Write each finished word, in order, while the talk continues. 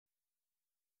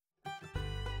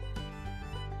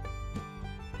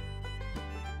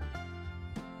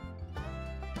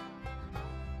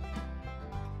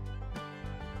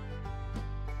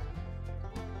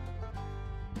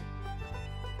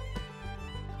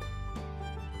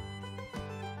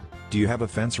Do you have a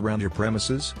fence around your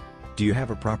premises? Do you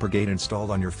have a proper gate installed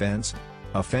on your fence?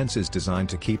 A fence is designed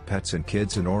to keep pets and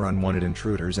kids and or unwanted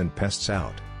intruders and pests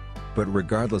out. But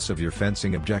regardless of your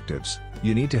fencing objectives,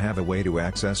 you need to have a way to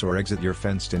access or exit your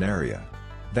fenced-in area.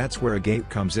 That's where a gate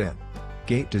comes in.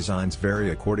 Gate designs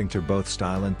vary according to both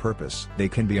style and purpose. They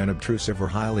can be unobtrusive or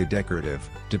highly decorative,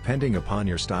 depending upon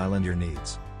your style and your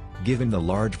needs. Given the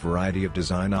large variety of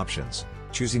design options,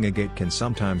 choosing a gate can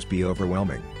sometimes be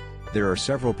overwhelming. There are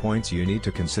several points you need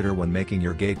to consider when making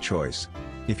your gate choice.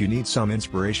 If you need some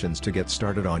inspirations to get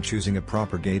started on choosing a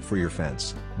proper gate for your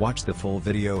fence, watch the full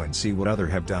video and see what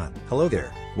others have done. Hello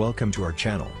there, welcome to our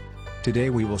channel. Today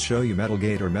we will show you metal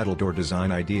gate or metal door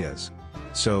design ideas.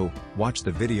 So, watch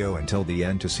the video until the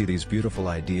end to see these beautiful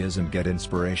ideas and get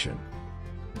inspiration.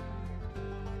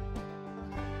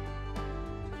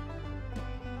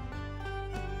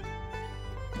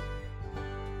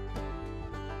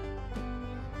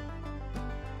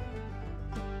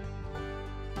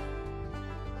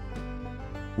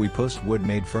 We post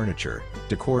wood-made furniture,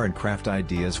 decor and craft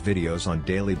ideas videos on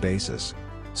daily basis.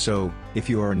 So, if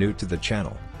you are new to the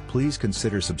channel, please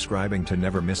consider subscribing to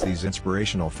never miss these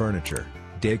inspirational furniture,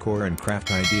 decor and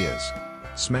craft ideas.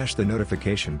 Smash the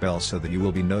notification bell so that you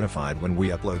will be notified when we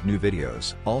upload new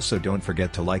videos. Also don't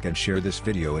forget to like and share this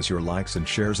video as your likes and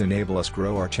shares enable us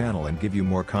grow our channel and give you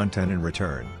more content in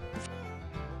return.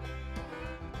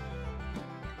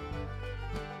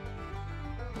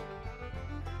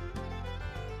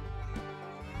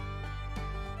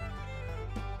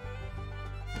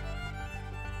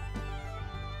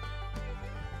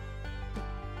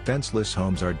 Fenceless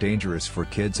homes are dangerous for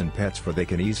kids and pets for they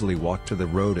can easily walk to the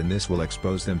road and this will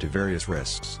expose them to various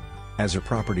risks. As a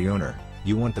property owner,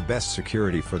 you want the best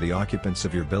security for the occupants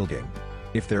of your building.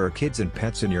 If there are kids and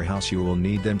pets in your house you will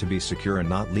need them to be secure and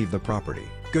not leave the property.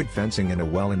 Good fencing and a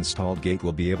well-installed gate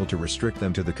will be able to restrict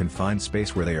them to the confined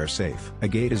space where they are safe. A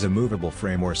gate is a movable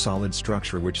frame or solid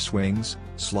structure which swings,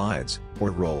 slides, or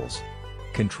rolls.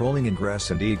 Controlling ingress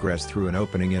and egress through an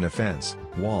opening in a fence,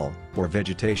 wall, or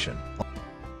vegetation.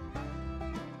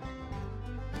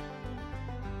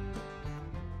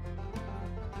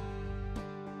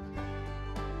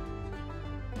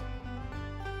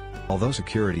 Although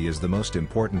security is the most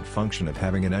important function of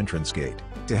having an entrance gate,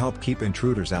 to help keep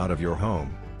intruders out of your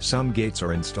home, some gates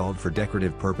are installed for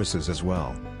decorative purposes as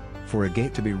well. For a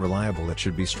gate to be reliable it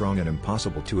should be strong and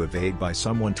impossible to evade by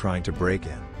someone trying to break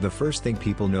in. The first thing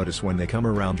people notice when they come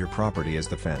around your property is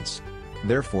the fence.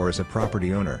 Therefore as a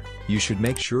property owner, you should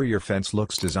make sure your fence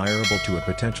looks desirable to a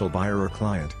potential buyer or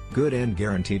client. Good and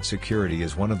guaranteed security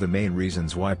is one of the main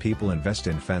reasons why people invest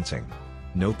in fencing.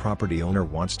 No property owner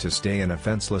wants to stay in a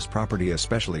fenceless property,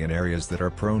 especially in areas that are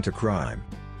prone to crime.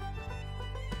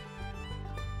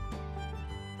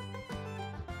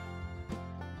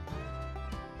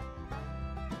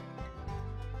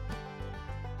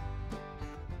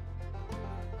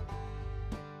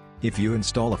 If you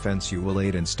install a fence you will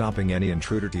aid in stopping any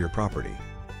intruder to your property.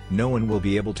 No one will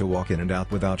be able to walk in and out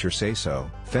without your say-so.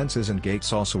 Fences and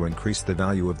gates also increase the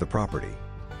value of the property.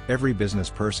 Every business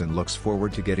person looks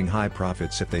forward to getting high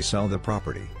profits if they sell the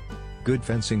property. Good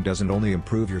fencing doesn't only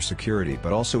improve your security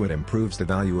but also it improves the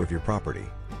value of your property.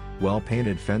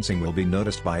 Well-painted fencing will be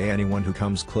noticed by anyone who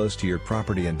comes close to your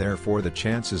property and therefore the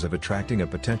chances of attracting a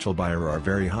potential buyer are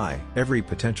very high. Every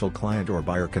potential client or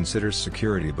buyer considers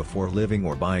security before living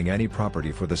or buying any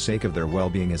property for the sake of their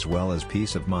well-being as well as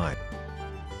peace of mind.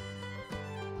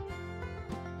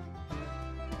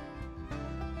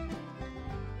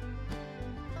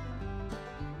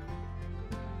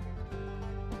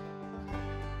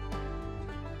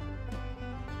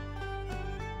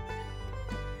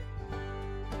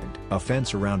 A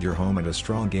fence around your home and a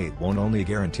strong gate won't only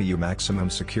guarantee you maximum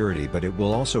security but it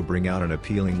will also bring out an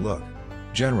appealing look.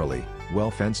 Generally,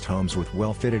 well-fenced homes with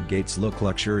well-fitted gates look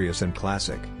luxurious and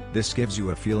classic. This gives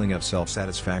you a feeling of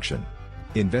self-satisfaction.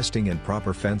 Investing in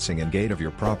proper fencing and gate of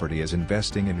your property is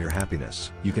investing in your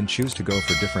happiness. You can choose to go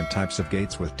for different types of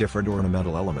gates with different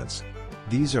ornamental elements.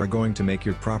 These are going to make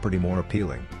your property more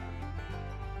appealing.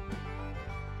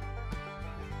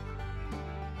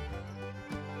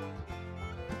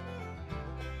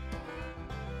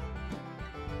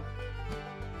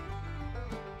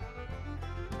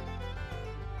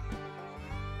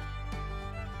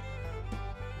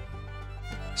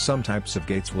 Some types of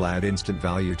gates will add instant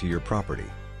value to your property.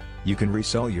 You can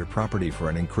resell your property for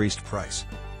an increased price.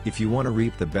 If you want to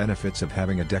reap the benefits of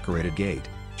having a decorated gate,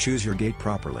 choose your gate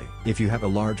properly. If you have a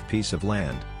large piece of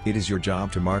land, it is your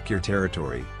job to mark your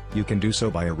territory. You can do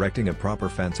so by erecting a proper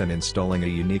fence and installing a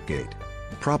unique gate.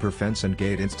 Proper fence and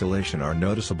gate installation are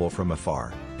noticeable from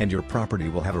afar, and your property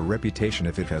will have a reputation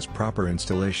if it has proper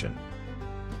installation.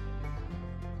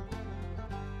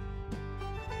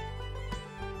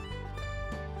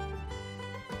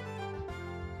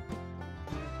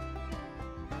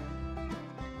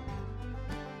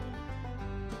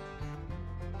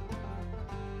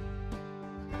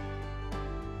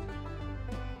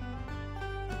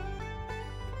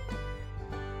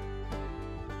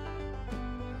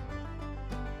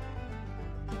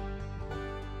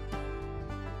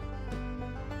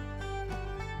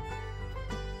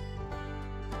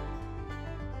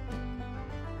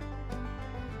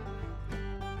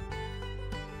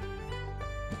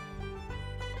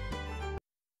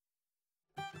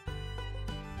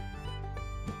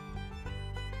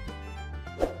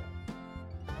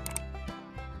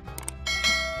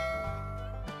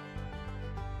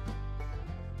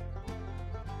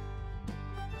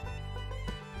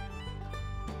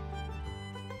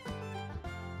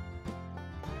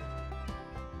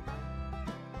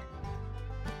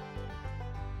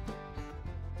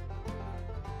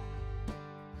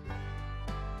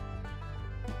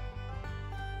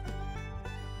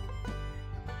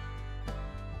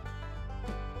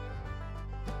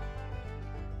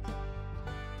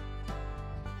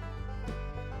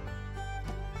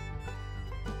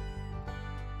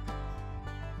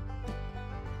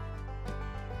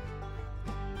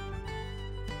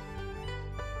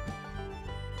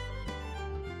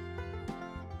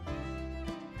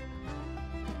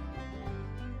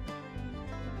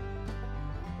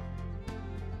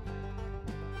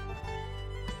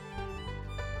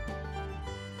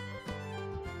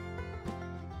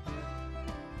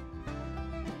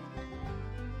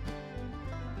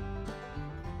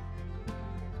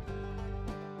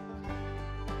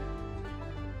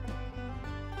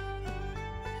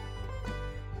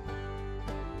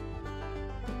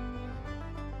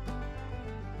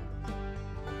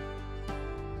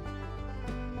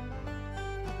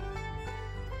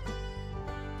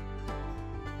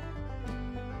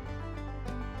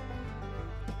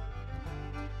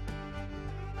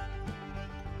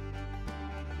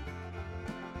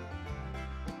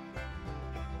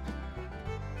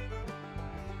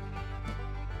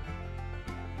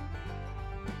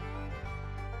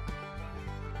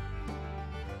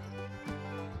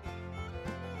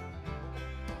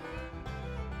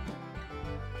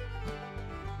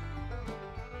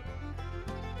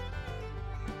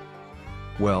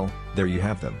 Well, there you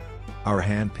have them. Our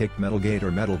hand-picked metal gate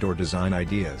or metal door design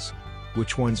ideas.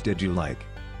 Which ones did you like?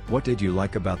 What did you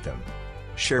like about them?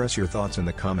 Share us your thoughts in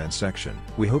the comments section.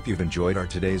 We hope you've enjoyed our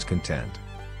today's content.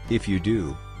 If you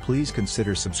do, please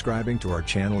consider subscribing to our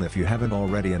channel if you haven't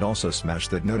already, and also smash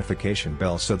that notification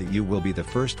bell so that you will be the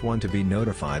first one to be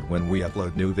notified when we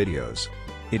upload new videos.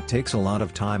 It takes a lot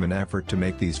of time and effort to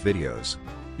make these videos.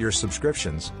 Your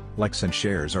subscriptions, likes and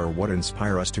shares are what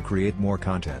inspire us to create more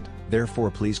content.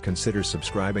 Therefore, please consider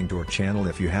subscribing to our channel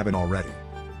if you haven't already.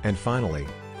 And finally,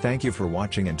 thank you for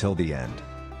watching until the end.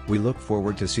 We look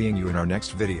forward to seeing you in our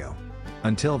next video.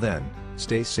 Until then,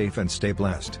 stay safe and stay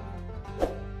blessed.